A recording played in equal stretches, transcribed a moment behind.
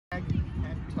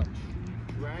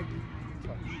drag,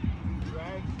 touch,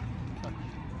 drag, touch.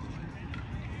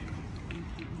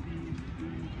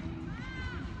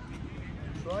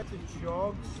 And try to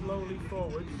jog slowly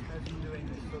forwards as you're doing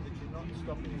this so that you're not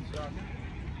stopping and starting.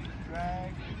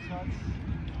 Drag, touch,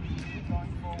 keep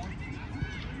going forward.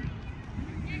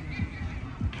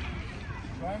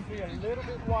 Try and be a little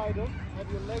bit wider,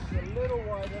 have your legs a little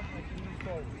wider as you move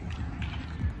forward.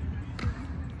 And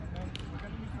then we're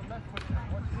going to use the left foot now.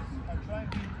 Watch this.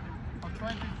 I'll try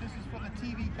and do, this is for the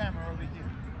TV camera over here.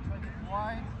 Try to get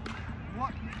wide,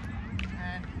 what?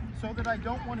 And so that I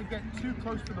don't want to get too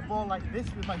close to the ball like this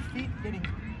with my feet getting,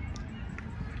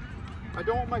 I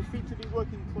don't want my feet to be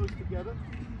working close together.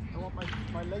 I want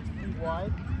my legs to be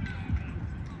wide.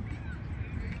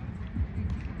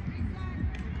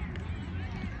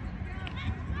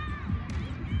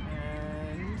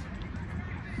 And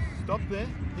stop there.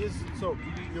 So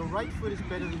your right foot is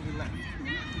better than your left.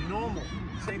 Normal,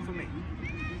 same for me.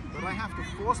 But I have to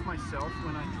force myself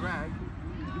when I drag.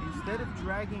 Instead of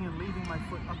dragging and leaving my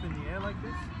foot up in the air like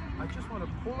this, I just want to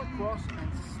pull across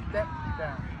and step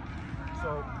down.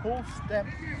 So pull, step,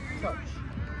 touch.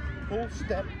 Pull,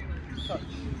 step,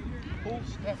 touch. Pull,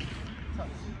 step, touch.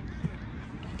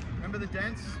 Remember the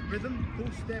dance rhythm?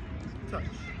 Pull, step, touch.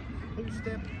 Pull,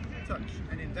 step, touch.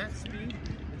 And in that speed,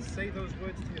 say those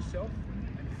words to yourself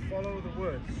and follow the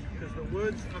words, because the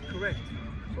words are correct.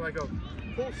 So I go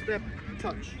pull, step,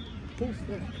 touch. Pull,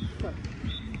 step, touch.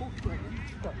 Pull, step,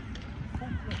 touch. Pull,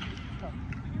 step, touch.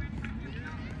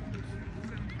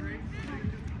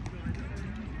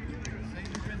 Say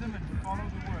the rhythm and follow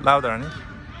the words. Louder, Anish.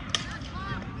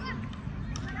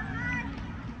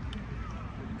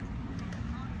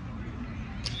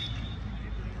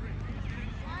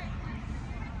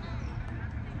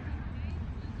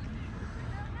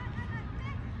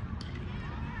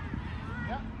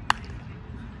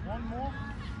 One more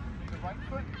with the right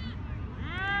foot.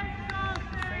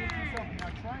 Say it to yourself.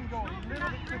 Now try and go a little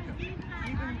bit quicker,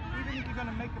 even if you're going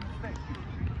to make a mistake.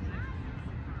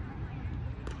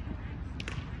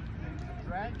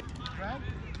 Drag, drag,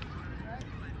 drag,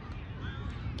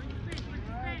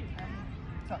 drag, and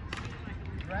touch.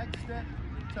 Drag, step,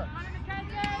 touch.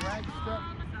 Drag, step,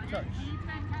 touch.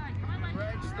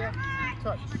 Drag, step,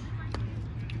 touch.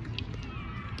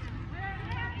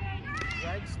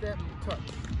 Drag, step, touch.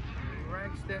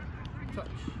 Drag, step,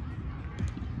 touch.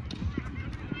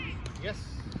 Yes.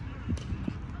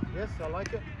 Yes, I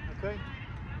like it. Okay.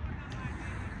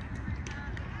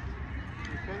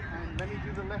 Okay, and let me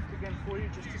do the left again for you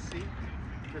just to see.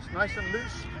 Just nice and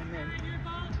loose, and then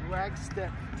drag,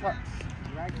 step, touch.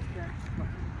 Drag, step,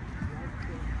 touch. Drag,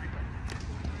 step, touch.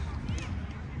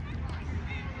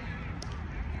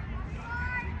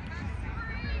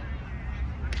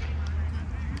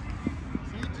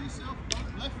 Say it to yourself.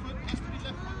 Left foot has to be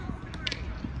left foot.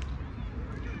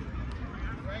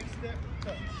 Drag, step,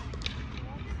 touch.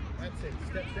 That's it.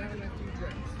 Step down after you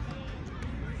drag.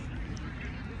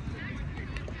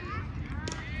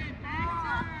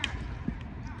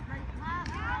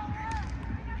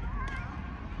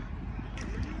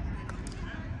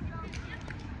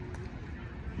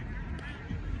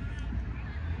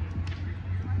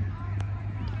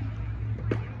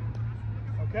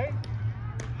 Okay?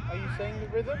 Are you saying the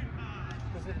rhythm?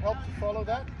 Does it help to follow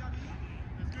that?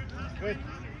 Good.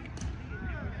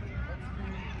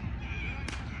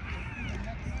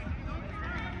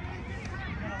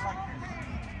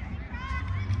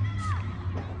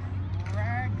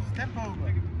 Drag, step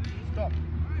over. Stop.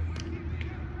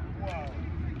 Wow.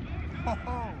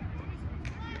 Ho-ho.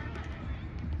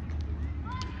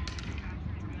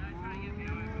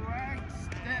 Drag,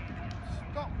 step,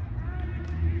 stop.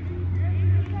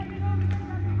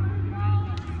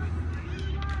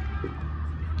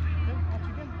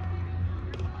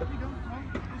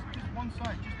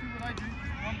 Side. Just do what I do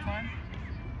one time,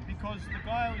 because the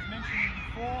guy I was mentioning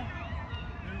before,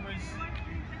 who was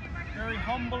very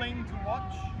humbling to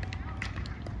watch,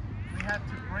 we had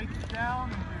to break it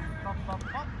down and do pop, pop,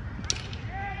 pop,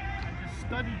 and just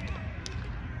study it.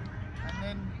 And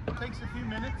then it takes a few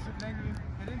minutes and then you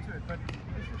get into it. But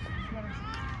this is what I'm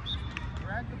saying.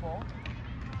 Drag the ball,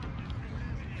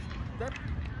 step,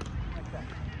 like that.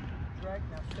 Drag,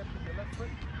 now step with your left foot.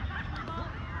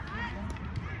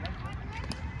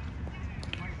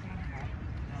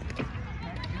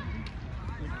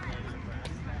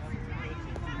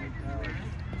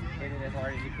 Hit it as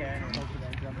hard as you can and hope it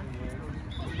ends up in the air.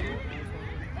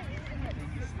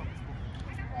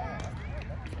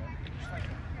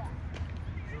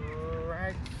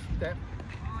 Drag, step.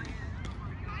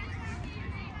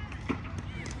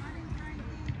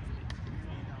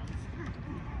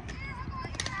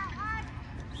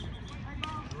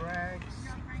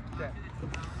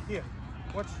 Here,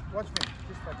 watch me,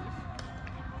 just like this.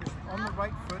 Just on the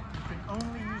right foot, you can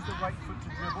only use the right foot to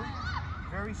dribble.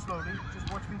 Very slowly,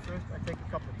 just watch me first. I take a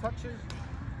couple of touches,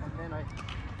 and then I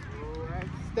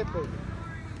step over.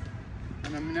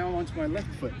 And I'm now onto my left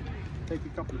foot. Take a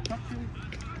couple of touches,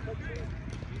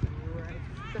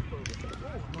 step over.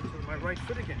 Oh, I'm onto my right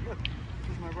foot again, look.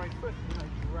 This is my right foot, and I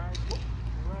drag,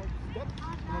 step,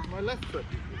 and onto my left foot.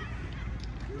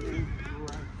 Drag,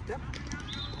 step,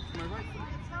 onto my right foot.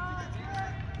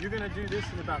 You're going to do this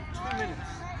in about 2 minutes,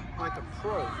 like a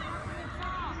pro.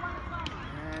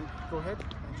 And go ahead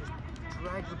and just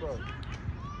drag the ball.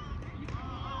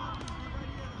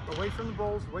 Away from the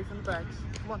balls, away from the bags.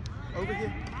 Come on, over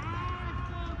here.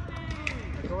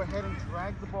 Go ahead and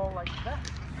drag the ball like that.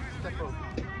 Step over.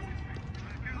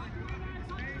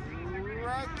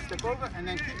 Drag, step over, and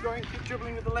then keep going, keep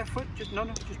dribbling with the left foot. Just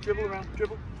dribble around,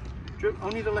 dribble.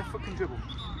 Only the left foot can dribble.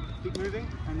 Keep moving,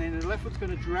 and then the left foot's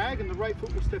going to drag, and the right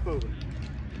foot will step over.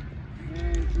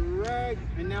 And drag,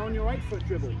 and now on your right foot,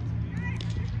 dribble.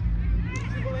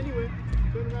 Dribble anywhere.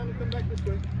 Turn around and come back this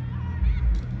way.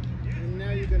 And now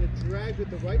you're going to drag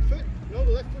with the right foot. No,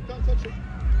 the left foot can't touch it.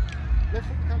 Left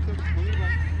foot can't touch it. Only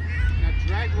right. Now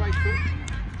drag right foot.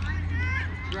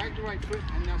 Drag the right foot,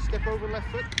 and now step over left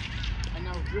foot. And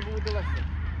now dribble with the left foot.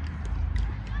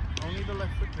 Only the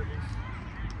left foot dribbles.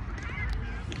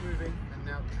 Keep moving, and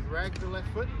now drag the left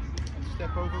foot and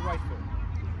step over right foot.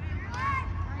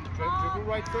 Dribble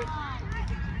right foot.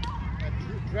 Now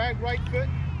drag right foot.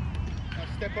 Now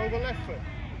step over left foot.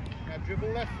 Now dribble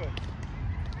left foot.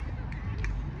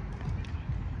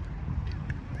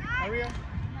 Ariya,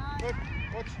 look,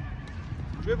 watch.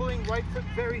 Dribbling right foot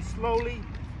very slowly,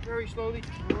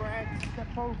 drag,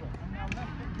 step over. And now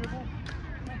left foot dribble,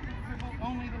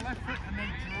 only the left foot, and then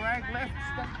drag left,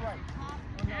 step right.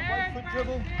 And now right foot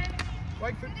dribble,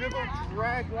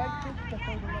 drag right foot, step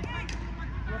over left foot.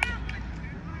 Left foot.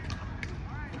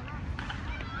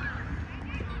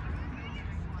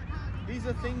 These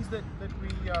are things that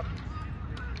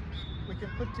we can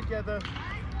put together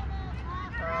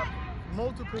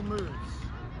multiple moves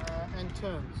and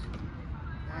turns,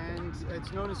 and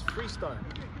it's known as freestyle.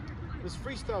 There's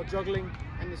freestyle juggling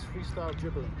and there's freestyle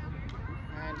dribbling,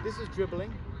 and this is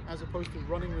dribbling as opposed to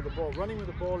running with the ball. Running with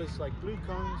the ball is like blue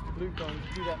cones to blue cones.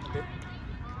 Do that in a bit.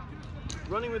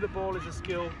 Running with the ball is a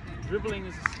skill, dribbling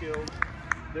is a skill.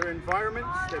 They're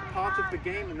environments, they're part of the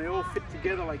game, and they all fit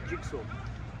together like jigsaw.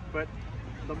 But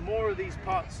the more of these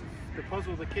parts of the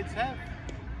puzzle the kids have,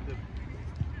 the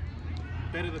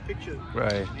better the picture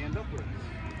they end up with.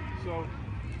 So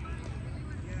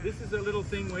this is a little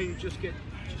thing where you just get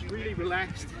really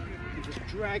relaxed. You just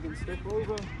drag and step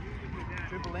over,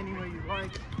 dribble anywhere you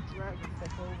like, drag and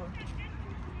step over.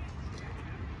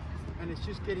 And it's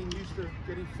just getting used to,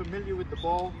 getting familiar with the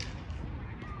ball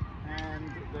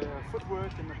and the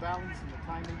footwork and the balance and the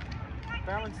timing.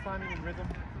 Balance, timing and rhythm.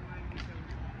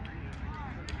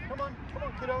 Come on,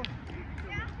 kiddo.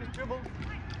 Just dribble.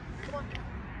 Come on.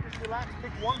 Just relax.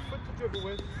 Pick one foot to dribble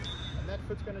with, and that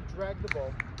foot's going to drag the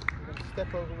ball. You're going to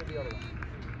step over with the other one.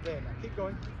 There, now keep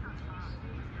going.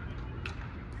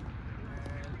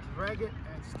 And drag it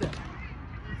and step.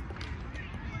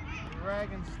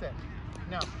 Drag and step.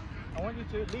 Now, I want you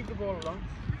to leave the ball alone.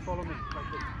 Follow me,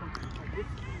 like this. Like this.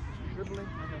 Dribbling,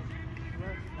 and then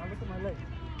drag. Now look at my legs.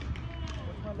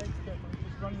 Watch my legs step.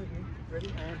 Just run with me.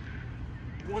 Ready? And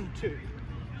 1, 2.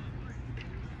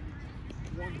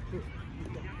 1, 2.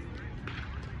 Keep going.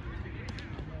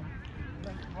 And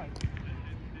then left, right.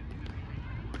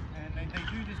 And they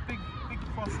do this big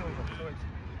crossover. So it's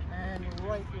and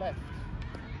right, left.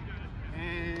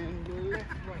 And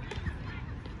left, right.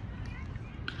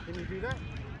 Can you do that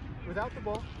without the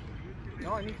ball?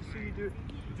 No, I need to see you do it.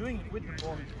 Doing it with the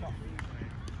ball is tough.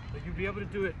 But you'll be able to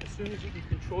do it as soon as you can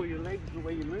control your legs, the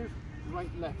way you move.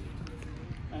 Right, left.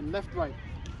 And left, right.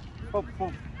 Pop,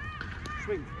 pop.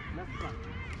 Swing. Left, right.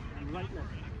 And right,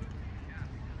 left.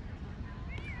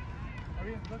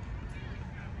 Ariya, look.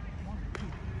 1, 2.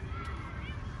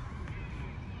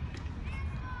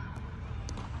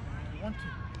 And 1, 2.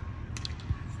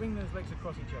 Swing those legs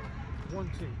across each other.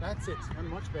 1, 2. That's it. And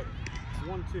much better.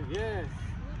 1, 2. Yes.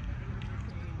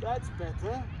 That's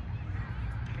better.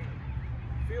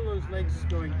 Feel those legs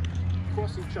going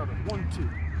across each other. 1, 2.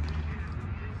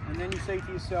 And then you say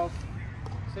to yourself,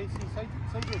 say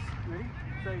this. Ready?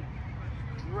 Say,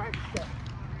 drag step.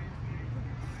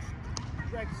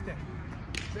 Drag step.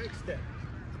 Drag step.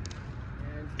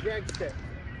 And drag step.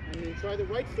 And then try the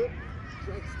right foot.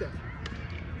 Drag step.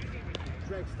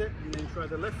 Drag step. And then try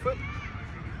the left foot.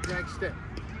 Drag step.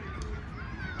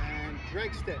 And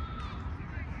drag step.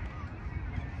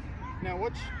 Now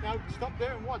watch. Now stop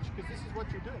there and watch, because this is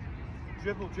what you're doing.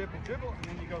 Dribble, dribble, dribble, and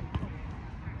then you go. 1,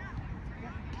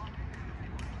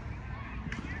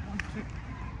 2.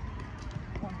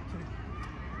 1,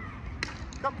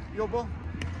 2. Come, your ball.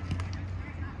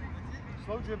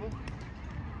 Slow dribble.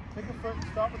 Pick a foot.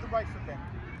 Start with the right foot then.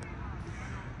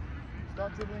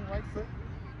 Start dribbling right foot.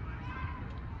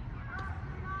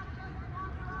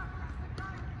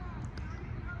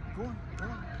 Go on, go on,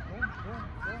 go on, go on,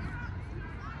 go on.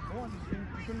 Go on,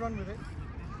 you can run with it.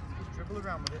 Just dribble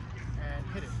around with it and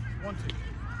hit it. 1, 2.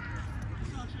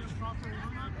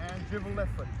 And dribble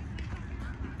left foot.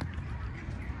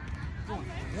 Go on.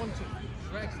 1, 2.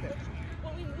 Drag step.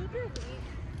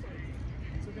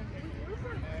 It's okay.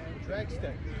 And drag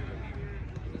step.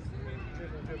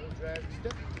 Dribble, dribble, drag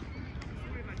step.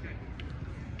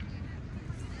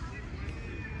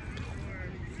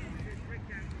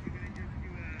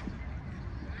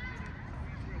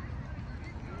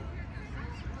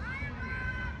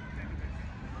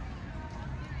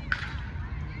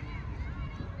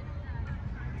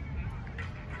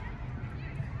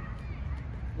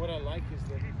 What I like is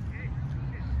that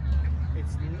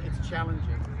it's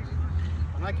challenging,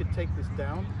 and I could take this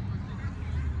down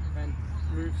and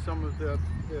move some of the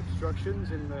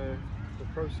obstructions in the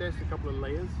process, a couple of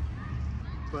layers,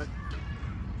 but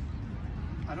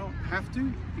I don't have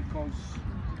to, because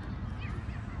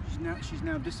she's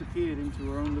now disappeared into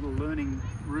her own little learning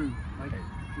room, like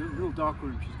a little dark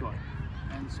room she's got,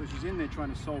 and so she's in there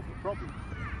trying to solve the problem.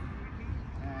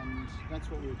 And that's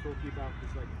what we were talking about,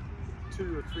 is like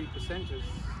 2 or 3 percenters.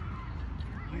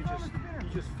 You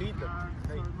just feed them.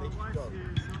 They just go.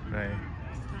 Right.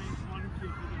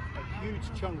 A huge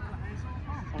chunk,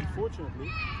 unfortunately,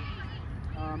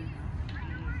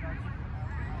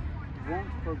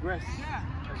 won't progress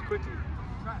as quickly.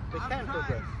 They can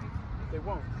progress, but they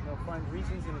won't. They'll find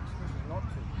reasons and excuses not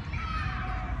to.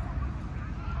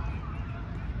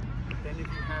 But then if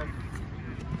you have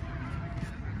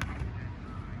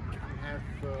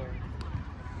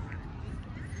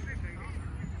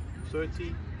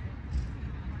 30,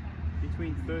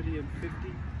 between 30 and 50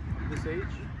 at this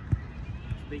age,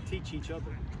 they teach each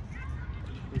other.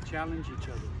 They challenge each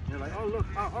other. They're like, oh look,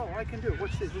 oh I can do it.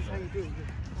 Watch this. This is how you do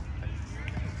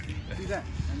it. See that?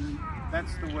 And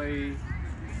that's the way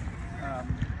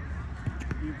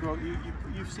you grow.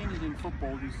 You've seen it in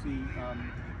football. You see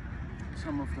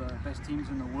some of the best teams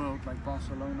in the world, like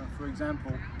Barcelona, for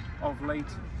example, of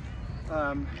late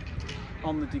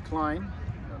on the decline.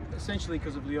 Essentially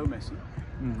because of Leo Messi,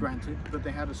 granted, but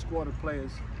they had a squad of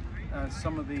players.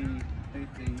 Some of this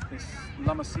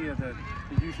La Masia, the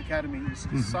youth academy, is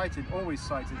cited, always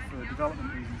cited for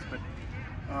development reasons. But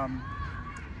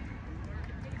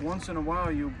once in a while,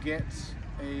 you'll get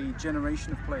a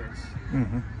generation of players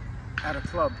at a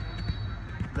club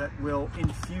that will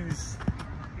infuse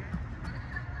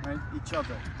each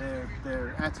other,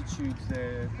 their attitudes,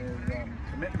 their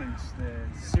commitments, their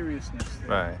seriousness.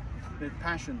 Their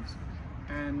passions,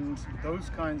 and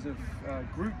those kinds of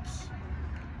groups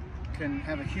can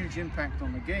have a huge impact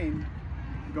on the game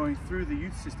going through the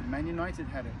youth system. Man United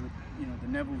had it with the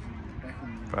Nevilles and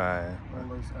Beckham, all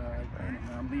those.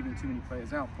 I'm leaving too many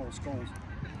players out. Paul Scholes,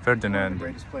 Ferdinand, one of the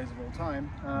greatest players of all time.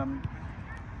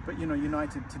 But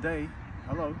United today,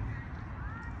 hello.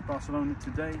 Barcelona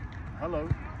today, hello.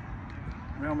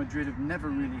 Real Madrid have never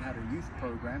really had a youth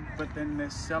program, but then they're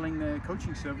selling their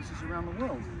coaching services around the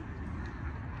world.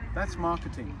 That's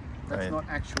marketing. That's not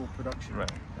actual production.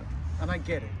 And I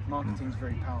get it. Marketing's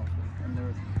very powerful, and there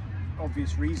are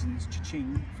obvious reasons,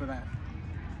 cha-ching, for that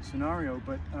scenario.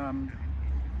 But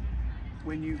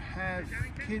when you have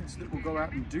kids that will go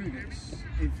out and do this,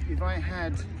 if I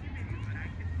had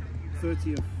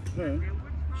 30 of her,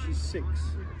 she's 6.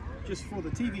 Just for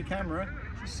the TV camera,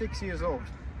 she's 6 years old.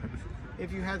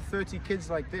 If you had 30 kids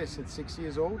like this at 6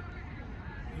 years old,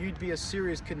 you'd be a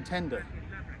serious contender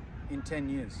in 10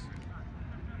 years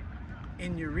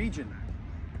in your region.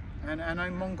 And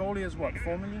Mongolia is what,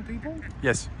 4 million people?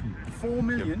 Yes. 4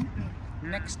 million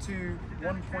next to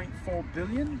 1.4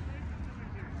 billion.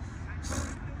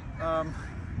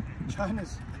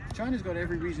 China's got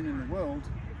every reason in the world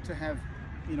to have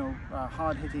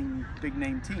hard-hitting,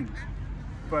 big-name teams.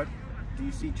 But do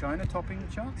you see China topping the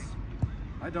charts?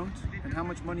 I don't. And how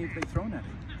much money have they thrown at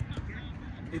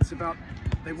it? It's about,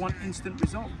 they want instant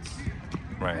results.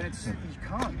 And you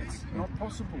can't, it's not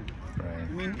possible. I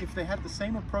mean, if they had the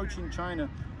same approach in China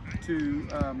to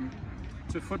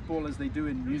football as they do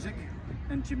in music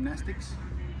and gymnastics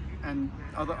and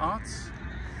other arts,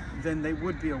 then they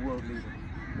would be a world leader.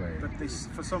 But they,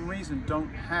 for some reason,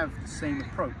 don't have the same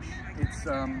approach.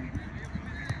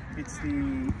 it's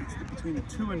between a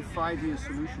 2 and 5 year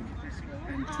solution,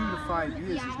 and 2 to 5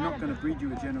 years is not going to breed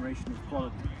you a generation of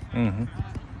quality.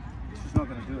 It's just not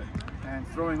going to do it. And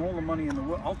throwing all the money in the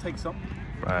world, I'll take some.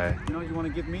 Right. You know, you want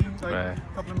to give me like a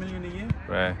couple of million a year?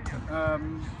 Right.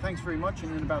 Thanks very much.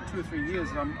 And in about 2 or 3 years,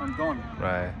 I'm gone.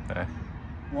 Right.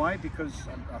 Why? Because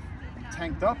I'm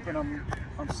tanked up and I'm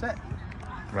set.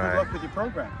 Good luck with your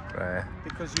program. Right.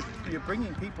 Because you're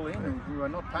bringing people in who are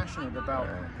not passionate about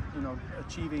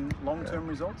achieving long-term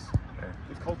results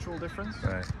with cultural difference.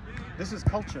 Right. This is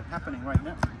culture happening right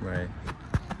now. Right.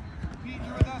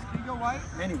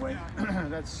 Anyway,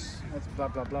 that's blah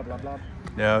blah blah blah blah.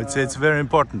 Yeah, it's very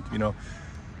important. You know,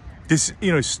 this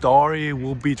story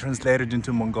will be translated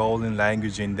into Mongolian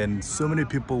language, and then so many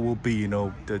people will be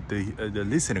the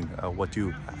listening what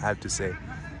you have to say.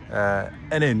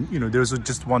 And then there's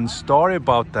just one story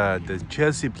about the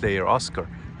Chelsea player Oscar.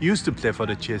 He used to play for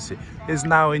the Chelsea. He's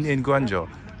now in Guangzhou,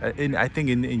 I think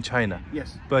in China.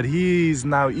 Yes. But he is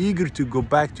now eager to go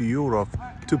back to Europe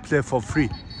to play for free.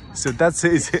 So that's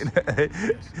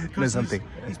something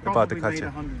he's about the probably culture. made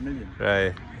 100 million.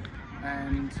 Right.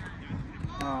 And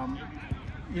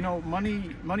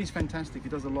money's fantastic.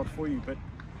 It does a lot for you. But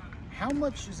how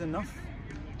much is enough?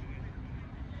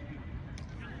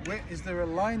 Where is there a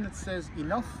line that says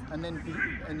enough, and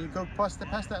you go past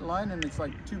that line and it's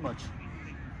like too much?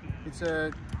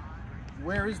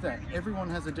 Where is that? Everyone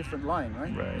has a different line,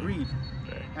 right? Greed.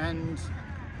 Right. And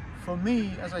for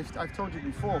me, as I've told you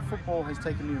before, football has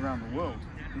taken me around the world.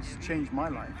 It's changed my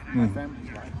life, my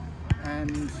family's life,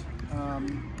 and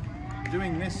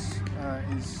doing this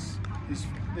is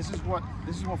what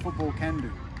football can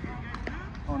do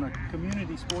on a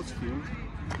community sports field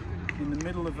in the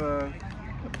middle of a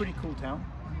pretty cool town.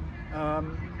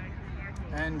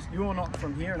 And you're not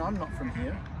from here, and I'm not from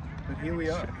here, but here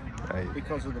we are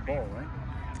because of the ball, right?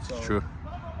 So, true.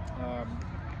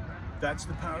 That's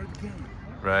the power of the game.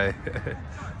 Right.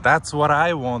 That's what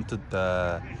I wanted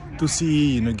to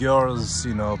see. Girls,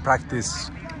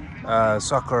 practice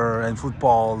soccer and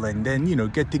football, and then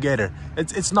get together.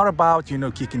 It's not about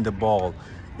kicking the ball.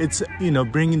 It's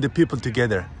bringing the people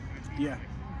together. Yeah.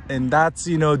 And that's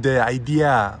the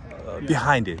idea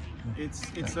behind it. It's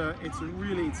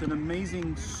an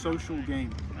amazing social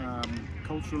game.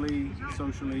 Culturally,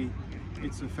 socially,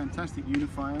 it's a fantastic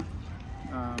unifier.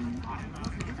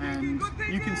 And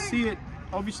you can see it.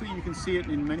 Obviously, you can see it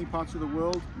in many parts of the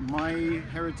world. My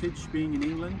heritage being in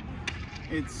England,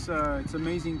 it's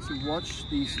amazing to watch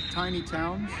these tiny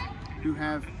towns who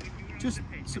have just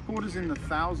supporters in the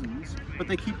thousands, but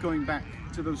they keep going back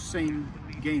to those same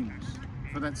games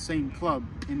for that same club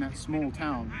in that small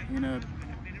town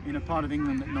in a part of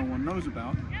England that no one knows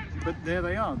about. But there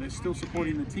they are. They're still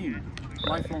supporting the team,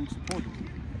 lifelong supporters,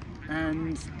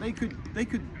 and they could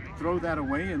throw that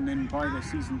away and then buy their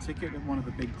season ticket at one of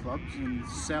the big clubs and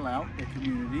sell out their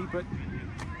community, but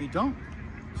they don't.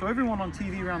 So everyone on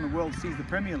TV around the world sees the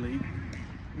Premier League,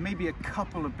 maybe a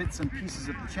couple of bits and pieces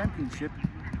of the Championship,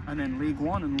 and then League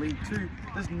One and League Two.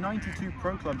 There's 92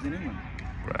 pro clubs in England.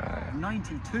 Right.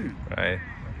 92. Right.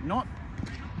 Not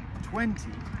 20.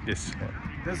 Yes.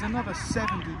 There's another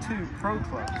 72 pro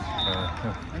clubs,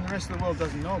 and the rest of the world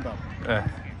doesn't know about them.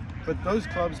 But those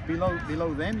clubs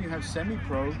below them, you have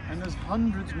semi-pro, and there's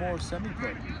hundreds more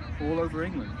semi-pro all over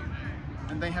England,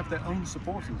 and they have their own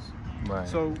supporters. Right.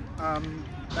 So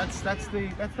that's the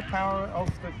power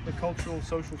of the cultural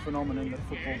social phenomenon that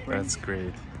football brings. That's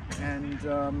great. And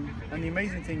the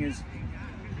amazing thing is,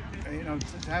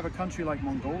 to have a country like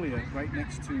Mongolia right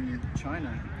next to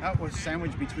China, that was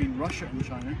sandwiched between Russia and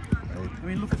China. Right. I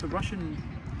mean, look at the Russian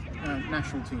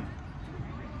national team.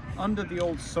 Under the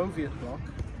old Soviet bloc,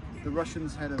 the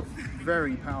Russians had a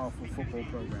very powerful football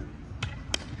program.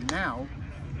 Now,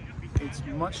 it's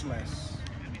much less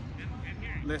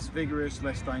vigorous,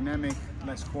 less dynamic,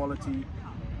 less quality.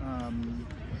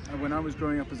 When I was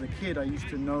growing up as a kid, I used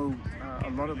to know a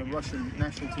lot of the Russian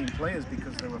national team players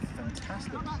because they were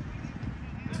fantastic.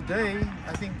 Today,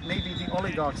 I think maybe the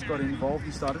oligarchs got involved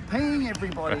and started paying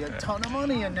everybody a ton of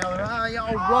money, and now they're,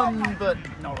 I'll run, but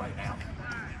not right now.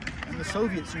 And the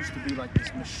Soviets used to be like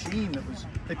this machine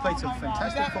they played some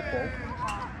fantastic football,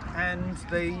 and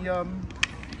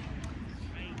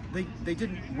they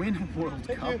didn't win a World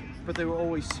Cup, but they were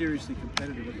always seriously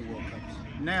competitive at the World Cups.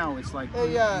 Now it's like,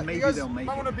 maybe they'll make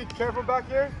it. I want to be careful back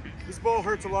here. This ball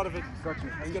hurts a lot of it. Gotcha.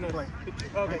 Are you gonna play?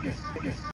 Okay.